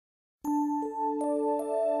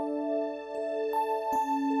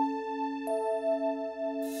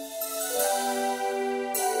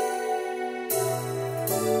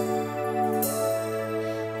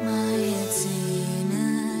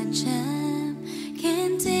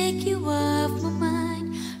take you off my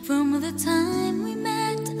mind. From the time we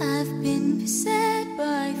met, I've been beset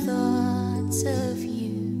by thoughts of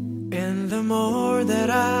you. And the more that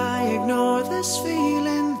I ignore this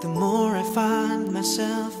feeling, the more I find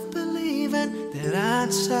myself believing that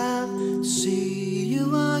I'd stop to see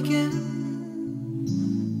you again.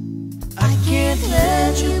 I can't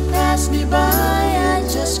let you pass me by, I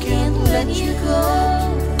just can't let you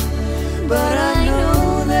go. But I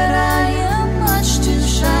know that I am much too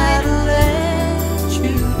shy to let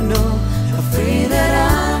you know. Afraid that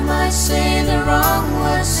I might say the wrong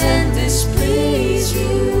words and displease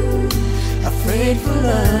you. Afraid for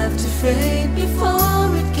love to fade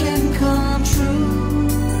before it can come true.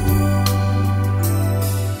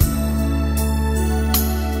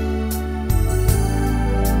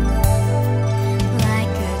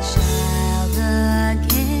 Like a child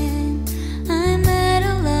again, I'm at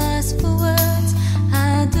a loss for words.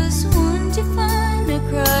 How does one define a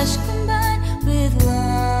crush combined with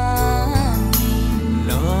longing?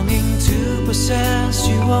 Longing to possess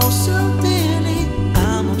you oh so deep.